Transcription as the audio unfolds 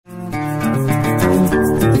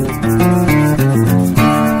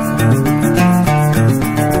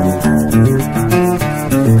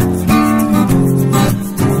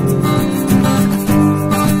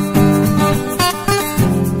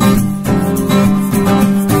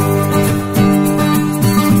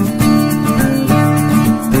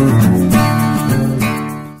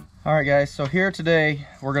So here today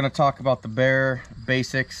we're going to talk about the bare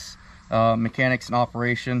basics, mechanics and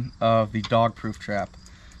operation of the dog proof trap.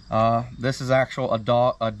 This is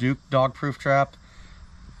a Duke dog proof trap.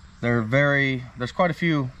 There's quite a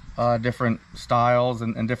few different styles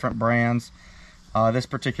and different brands. This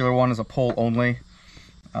particular one is a pull only.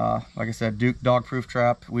 Like I said, Duke dog proof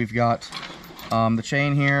trap. We've got the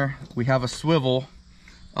chain here. We have a swivel,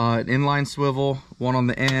 an inline swivel, one on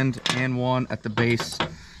the end and one at the base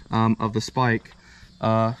of the spike.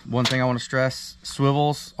 One thing I want to stress,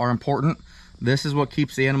 swivels are important. This is what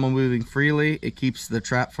keeps the animal moving freely. It keeps the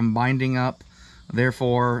trap from binding up.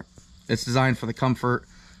 Therefore, it's designed for the comfort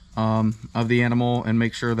of the animal and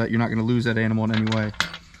make sure that you're not going to lose that animal in any way.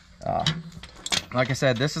 Like I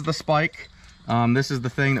said, this is the spike. This is the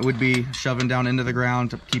thing that would be shoving down into the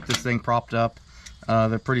ground to keep this thing propped up.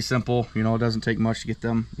 They're pretty simple. You know, it doesn't take much to get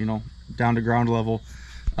them, you know, down to ground level,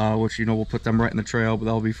 which, you know, we'll put them right in the trail, but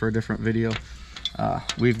that'll be for a different video.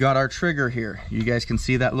 We've got our trigger here. You guys can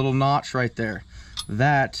see that little notch right there.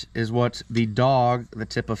 That is what the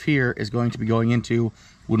tip of here is going to be going into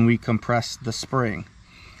when we compress the spring.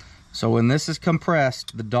 So when this is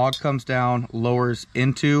compressed, the dog comes down, lowers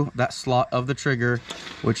into that slot of the trigger,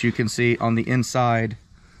 which you can see on the inside.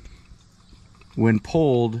 When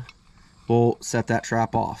pulled, we'll set that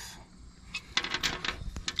trap off.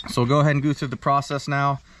 So we'll go ahead and go through the process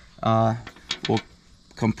now. We'll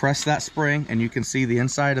compress that spring, and you can see the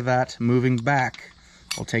inside of that moving back.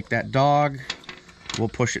 We'll take that dog, we'll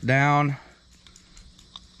push it down,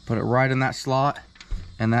 put it right in that slot,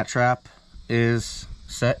 and that trap is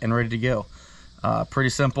set and ready to go. Pretty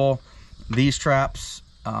simple. These traps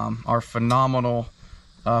are phenomenal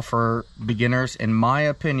for beginners. In my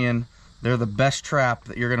opinion, they're the best trap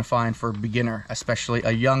that you're going to find for a beginner, especially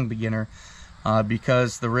a young beginner,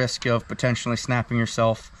 because the risk of potentially snapping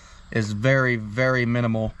yourself is very, very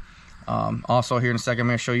minimal. Also, here in a second, I'm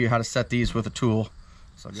going to show you how to set these with a tool.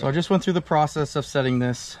 So I just went through the process of setting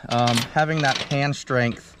this. Having that hand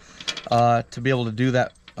strength to be able to do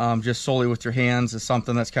that just solely with your hands is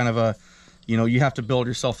something that's kind of a, you know, you have to build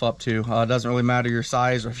yourself up to. It doesn't really matter your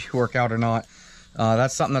size or if you work out or not.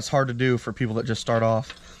 That's something that's hard to do for people that just start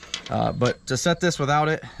off. But to set this without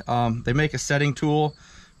it, they make a setting tool,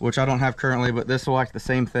 which I don't have currently, but this will act the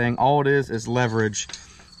same thing. All it is leverage.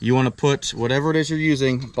 You want to put whatever it is you're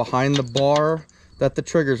using behind the bar that the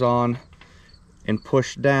trigger's on and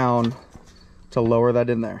push down to lower that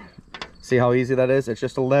in there. See how easy that is? It's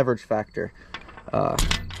just a leverage factor.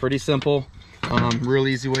 Pretty simple, real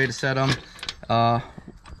easy way to set them.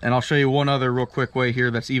 And I'll show you one other real quick way here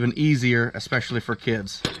that's even easier, especially for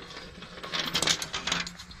kids.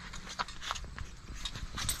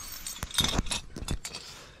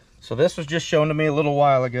 So this was just shown to me a little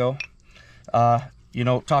while ago. You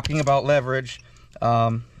know, talking about leverage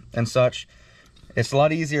and such, it's a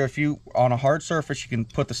lot easier if you, on a hard surface, you can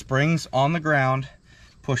put the springs on the ground,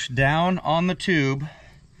 push down on the tube,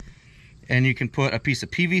 and you can put a piece of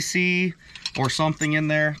PVC or something in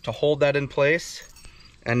there to hold that in place.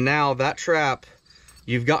 And now that trap,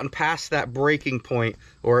 you've gotten past that breaking point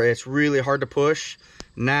where it's really hard to push.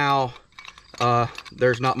 Now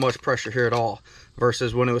there's not much pressure here at all,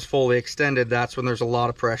 versus when it was fully extended, that's when there's a lot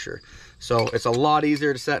of pressure. So it's a lot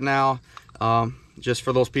easier to set now, just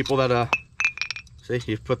for those people that see,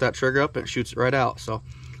 you put that trigger up and it shoots it right out. So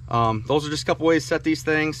those are just a couple ways to set these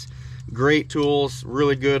things. Great tools,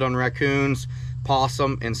 really good on raccoons,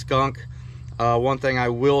 possum, and skunk. One thing I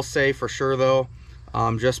will say for sure though,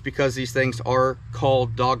 just because these things are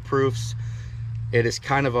called dog proofs, it is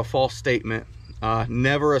kind of a false statement.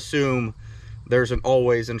 Never assume there's an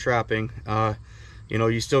always in trapping. You know,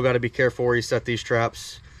 you still got to be careful where you set these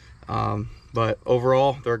traps. But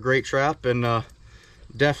overall, they're a great trap, and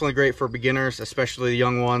definitely great for beginners, especially the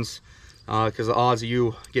young ones, because the odds of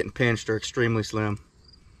you getting pinched are extremely slim.